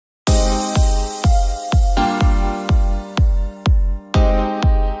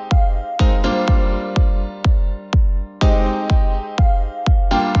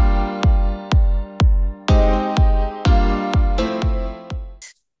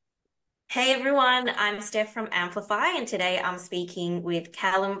Hey everyone, I'm Steph from Amplify, and today I'm speaking with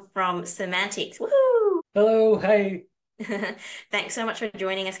Callum from Semantics. Woohoo! Hello, hey, Thanks so much for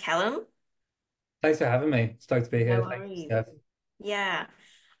joining us, Callum. thanks for having me. Stoked to be No here. Thank you, worries. Steph. Yeah.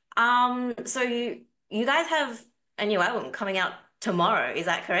 So you guys have a new album coming out tomorrow, is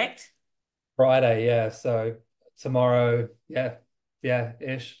that correct? Friday, yeah. So tomorrow,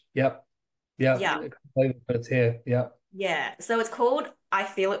 ish. Yep. I Yeah. can't believe it, but it's here. Yep. Yeah. So it's called I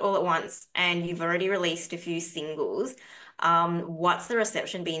Feel It All at Once, and you've already released a few singles. What's the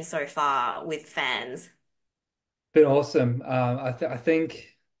reception been so far with fans? Been awesome. I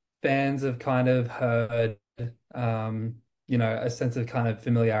think fans have kind of heard, a sense of kind of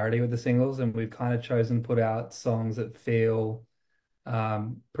familiarity with the singles, and we've kind of chosen to put out songs that feel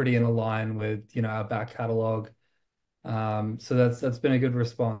pretty in line with, our back catalog. So that's been a good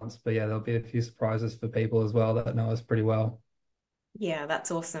response. But yeah, there'll be a few surprises for people as well that know us pretty well. Yeah,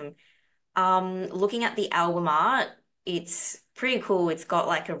 that's awesome. Looking at the album art, it's pretty cool. It's got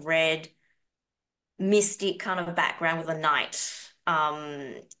like a red mystic kind of background with a knight.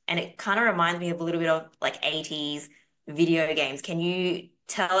 And it kind of reminds me of a little bit of like 80s video games. Can you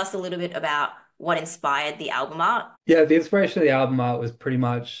tell us a little bit about what inspired the album art? Yeah, the inspiration of the album art was pretty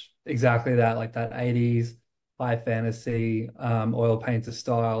much exactly that, like that 80s high fantasy oil painter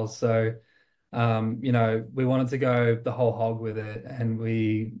style. So we wanted to go the whole hog with it, and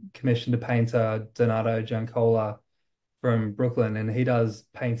we commissioned a painter, Donato Giancola from Brooklyn, and he does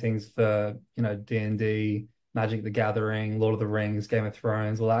paintings for, D&D, Magic the Gathering, Lord of the Rings, Game of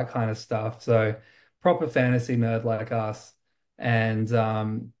Thrones, all that kind of stuff. So proper fantasy nerd like us, and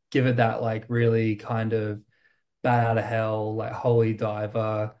give it that like really kind of bat out of hell, like holy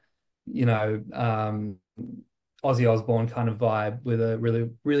diver, you know, um, Ozzy Osbourne kind of vibe with a really,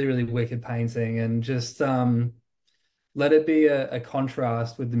 really, really wicked painting, and just let it be a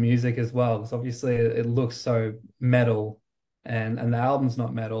contrast with the music as well, because obviously it looks so metal, and the album's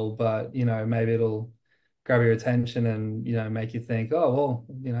not metal, but maybe it'll grab your attention and make you think, oh well,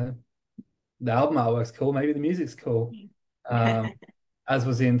 the album artwork's cool, maybe the music's cool. Um, as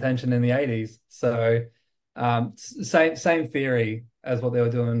was the intention in the 80s. So same theory as what they were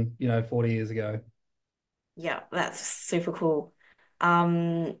doing, 40 years ago. Yeah, that's super cool.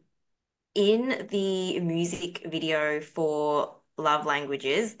 Um, in the music video for Love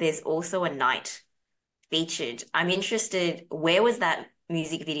Languages, there's also a knight featured. I'm interested, where was that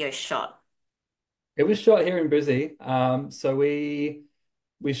music video shot? It was shot here in Brizzy. So we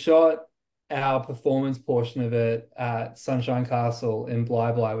shot our performance portion of it at Sunshine Castle in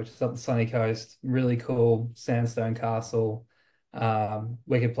Bli, which is up the sunny coast. Really cool sandstone castle.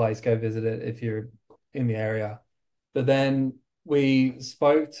 Wicked place. Go visit it if you're in the area. But then we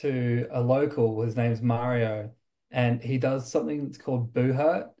spoke to a local. His name's Mario, and he does something that's called Boo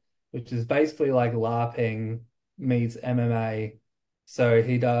Hurt, which is basically like LARPing meets MMA. So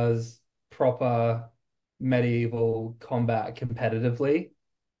he does proper medieval combat competitively.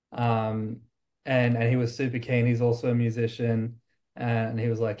 Um, and he was super keen. He's also a musician, and he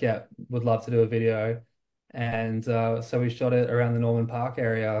was like, "Yeah, would love to do a video." And so we shot it around the Norman Park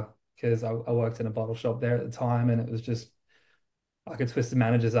area because I worked in a bottle shop there at the time, and it was just I could twist the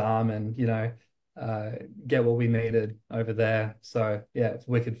manager's arm and uh, get what we needed over there. So yeah, it's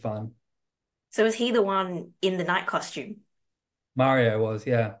wicked fun. So is he the one in the night costume? Mario was,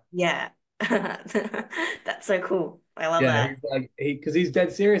 yeah. Yeah. That's so cool. I love Yeah, that. he's like because he's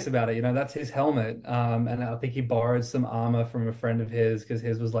dead serious about it. That's his helmet. And I think he borrowed some armor from a friend of his because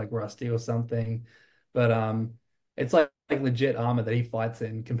his was like rusty or something. But it's like legit armor that he fights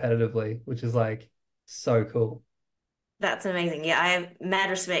in competitively, which is like so cool. That's amazing. Yeah, I have mad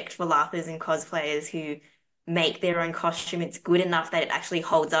respect for laughers and cosplayers who make their own costume. It's good enough that it actually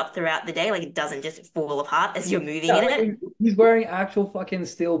holds up throughout the day. Like it doesn't just fall apart as you're moving Yeah, in like it. he's wearing actual fucking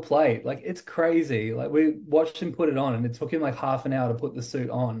steel plate. Like it's crazy. Like we watched him put it on, and it took him like half an hour to put the suit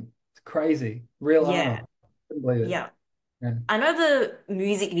on. It's crazy. Real Yeah. armor. Couldn't believe it. Yeah. Yeah. I know the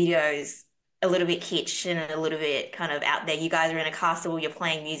music video's a little bit kitsch and a little bit kind of out there. You guys are in a castle, you're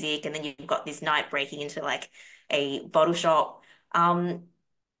playing music, and then you've got this knight breaking into like a bottle shop.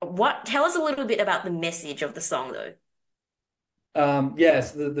 What tell us a little bit about the message of the song though.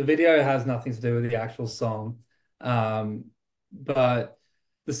 Yes, the video has nothing to do with the actual song. But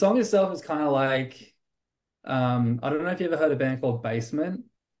the song itself is kind of like I don't know if you ever heard a band called Basement,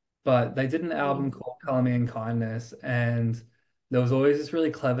 but they did an album Mm. called Color Me and Kindness, and there was always this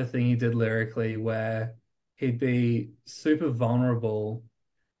really clever thing he did lyrically where he'd be super vulnerable,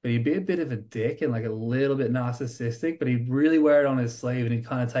 but he'd be a bit of a dick and like a little bit narcissistic, but he'd really wear it on his sleeve and he'd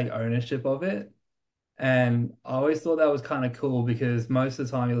kind of take ownership of it. And I always thought that was kind of cool because most of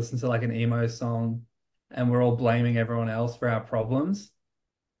the time you listen to like an emo song and we're all blaming everyone else for our problems.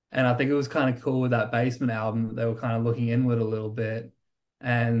 And I think it was kind of cool with that Basement album that they were kind of looking inward a little bit.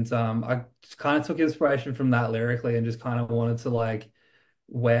 And I kind of took inspiration from that lyrically and just kind of wanted to like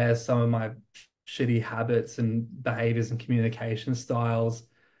wear some of my shitty habits and behaviors and communication styles a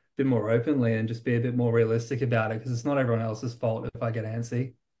bit more openly and just be a bit more realistic about it because it's not everyone else's fault if I get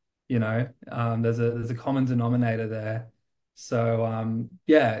antsy, you know. There's a common denominator there. So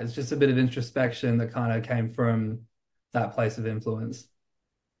yeah, it's just a bit of introspection that kind of came from that place of influence.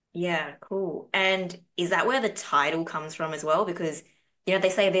 Yeah, cool. And is that where the title comes from as well? Because, they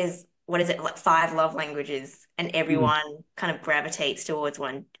say there's, what is it, like five love languages, and Mm. everyone kind of gravitates towards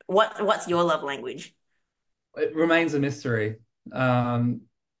one. What's your love language? It remains a mystery. Um,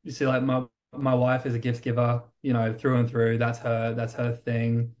 you see, like my wife is a gift giver, you know, through and through. That's her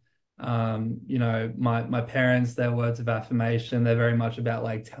thing. My parents, their words of affirmation, they're very much about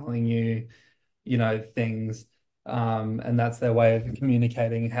like telling you, you know, things. And that's their way of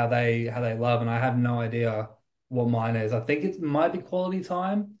communicating how they love. And I have no idea what mine is. I think it might be quality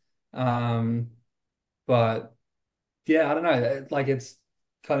time. Um, but yeah, I don't know. Like it's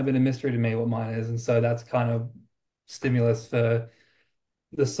kind of been a mystery to me what mine is, and so that's kind of stimulus for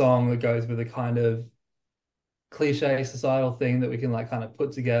the song that goes with a kind of cliche societal thing that we can like kind of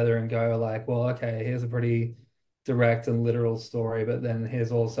put together and go like, well, okay, here's a pretty direct and literal story, but then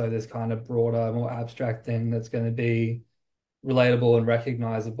here's also this kind of broader, more abstract thing that's going to be relatable and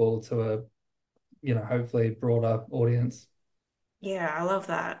recognizable to a, hopefully broader audience. Yeah, I love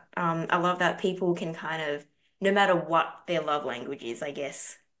that. I love that people can kind of, no matter what their love language is, I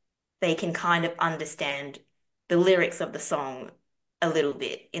guess, they can kind of understand the lyrics of the song a little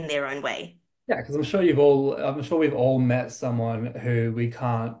bit in their own way. Yeah, because I'm sure we've all met someone who we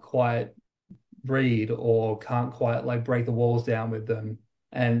can't quite read or can't quite like break the walls down with them.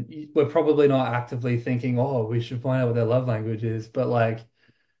 And we're probably not actively thinking, oh, we should find out what their love language is. But like,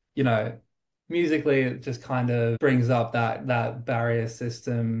 you know, musically it just kind of brings up that barrier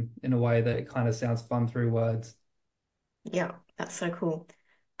system in a way that it kind of sounds fun through words. Yeah, that's so cool.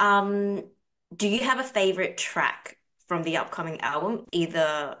 Um, do you have a favorite track from the upcoming album,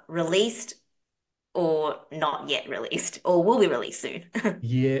 either released or not yet released, or will be released soon?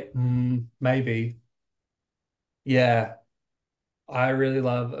 Yeah, maybe. Yeah. I really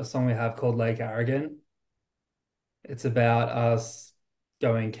love a song we have called Lake Arrogant. It's about us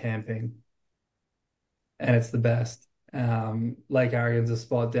going camping. And it's the best. Lake Arrogant's a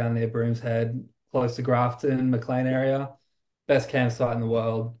spot down near Broomshead, close to Grafton, McLean area. Best campsite in the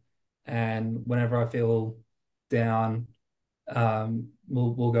world. And whenever I feel down,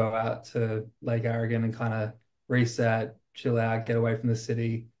 we'll go out to Lake Arrogant and kind of reset, chill out, get away from the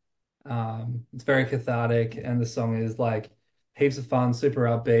city. It's very cathartic, and the song is like heaps of fun, super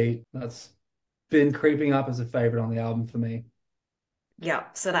upbeat. That's been creeping up as a favorite on the album for me. Yeah,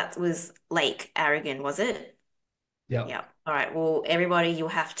 so that was Lake Aragon, was it? Yep, Yeah. All right. Well, everybody, you'll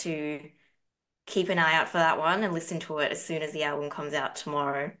have to keep an eye out for that one and listen to it as soon as the album comes out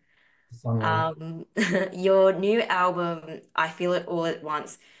tomorrow. fun one. Um, your new album, I Feel It All at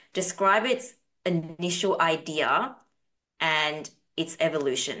Once, describe its initial idea and its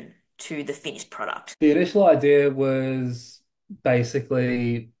evolution to the finished product. The initial idea was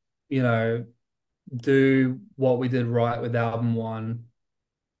basically, you know, do what we did right with album one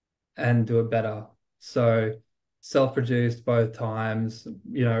and do it better. So self-produced both times,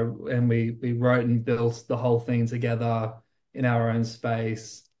 and we wrote and built the whole thing together in our own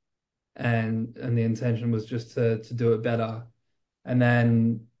space, and the intention was just to do it better. And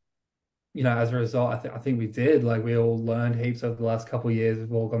then, as a result, I think we did. Like we all learned heaps over the last couple of years.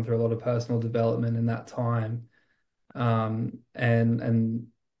 We've all gone through a lot of personal development in that time. And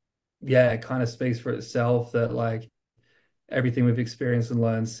yeah, it kind of speaks for itself that like everything we've experienced and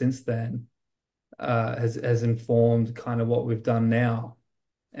learned since then has informed kind of what we've done now,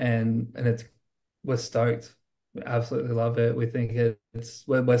 and it's we're stoked. We absolutely love it. We think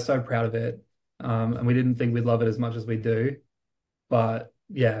we're so proud of it, and we didn't think we'd love it as much as we do, but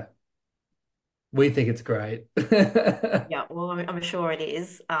yeah, we think it's great. Yeah, well, I'm sure it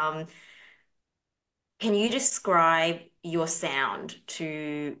is. Can you describe your sound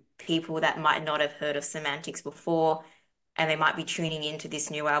to people that might not have heard of Semantics before and they might be tuning into this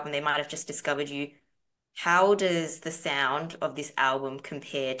new album? They might have just discovered you. How does the sound of this album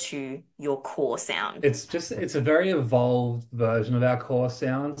compare to your core sound? It's a very evolved version of our core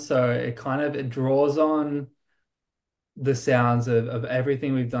sound, so it draws on the sounds of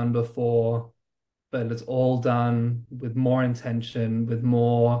everything we've done before, but it's all done with more intention, with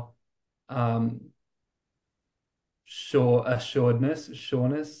more. Um, sureness.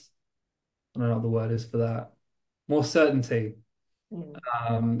 I don't know what the word is for that. More certainty, Mm.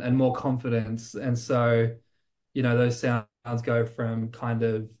 and more confidence. And so, those sounds go from kind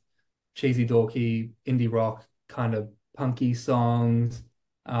of cheesy, dorky, indie rock, kind of punky songs,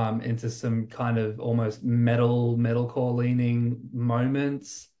 into some kind of almost metalcore leaning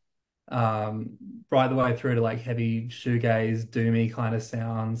moments, um, right the way through to like heavy shoegaze, doomy kind of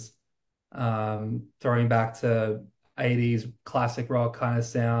sounds, throwing back to 80s classic rock kind of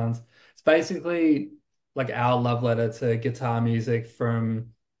sounds. It's basically like our love letter to guitar music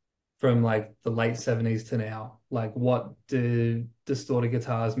from like the late 70s to now. Like, what do distorted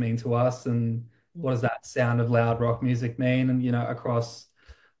guitars mean to us, and what does that sound of loud rock music mean? And across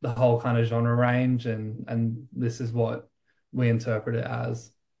the whole kind of genre range, and this is what we interpret it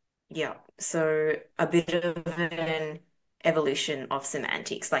as. Yeah. So a bit of an evolution of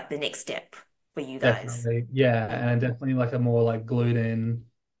semantics, like the next step for you guys. Definitely. Yeah, and definitely like a more like glued in,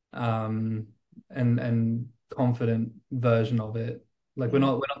 um and confident version of it. Like, we're Mm.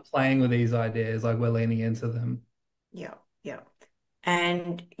 not we're not playing with these ideas, like we're leaning into them. Yeah. Yeah.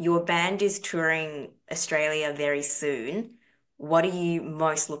 And your band is touring Australia very soon. What are you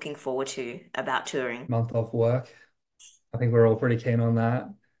most looking forward to about touring? Month off work. I think we're all pretty keen on that.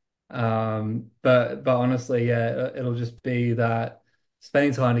 But honestly, yeah, it'll just be that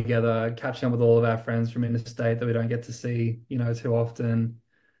spending time together, catching up with all of our friends from interstate that we don't get to see, too often.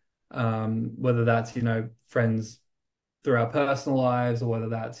 Whether that's, friends through our personal lives, or whether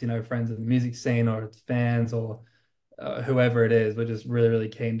that's, friends in the music scene, or it's fans, or whoever it is. We're just really, really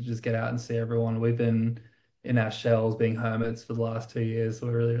keen to just get out and see everyone. We've been in our shells being hermits for the last 2 years. So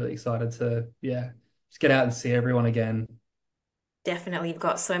we're really, really excited to, yeah, just get out and see everyone again. Definitely, you've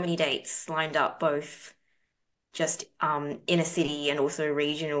got so many dates lined up, both just inner city and also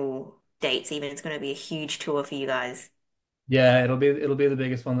regional dates even. It's going to be a huge tour for you guys. Yeah, it'll be the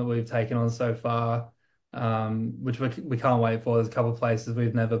biggest one that we've taken on so far, which we can't wait for. There's a couple of places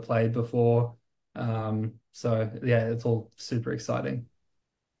we've never played before, so yeah, it's all super exciting.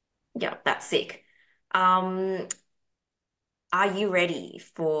 Yeah, that's sick. Um, are you ready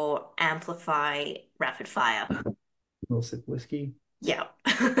for Amplify Rapid Fire? A little sip of whiskey. Yeah.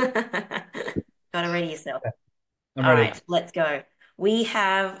 Gotta ready yourself. Yeah, I'm All ready. right, let's go. We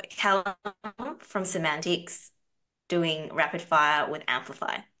have Callum from Semantics doing Rapid Fire with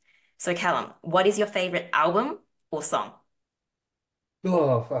Amplify. So, Callum, what is your favorite album or song?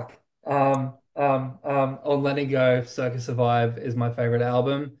 Oh fuck. On Letting Go, Circa Survive is my favorite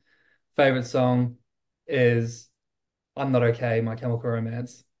album. Favorite song is I'm Not Okay, My Chemical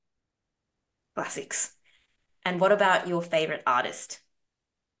Romance. Classics. And what about your favorite artist?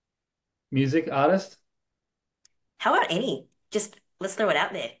 Music artist? How about any? Just let's throw it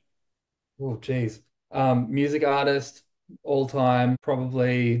out there. Oh, geez. Music artist, all time,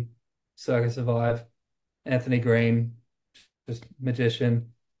 probably Circa Survive. Anthony Green, just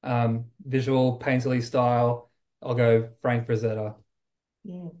magician. Visual, painterly style. I'll go Frank Frazetta.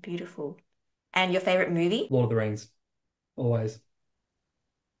 Beautiful. And your favorite movie? Lord of the Rings, always.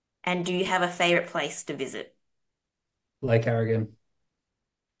 And do you have a favorite place to visit? Lake Harrigan.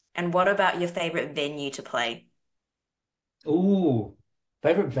 And what about your favorite venue to play? Ooh,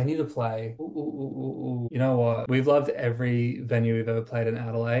 favorite venue to play. Ooh. You know what? We've loved every venue we've ever played in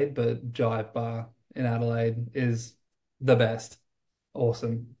Adelaide, but Jive Bar in Adelaide is the best.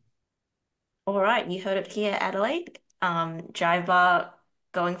 Awesome. All right, you heard it here, Adelaide. Jive Bar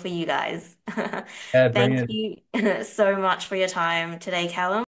going for you guys. Yeah, bring Thank it. you so much for your time today,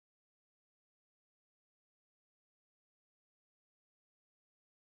 Callum.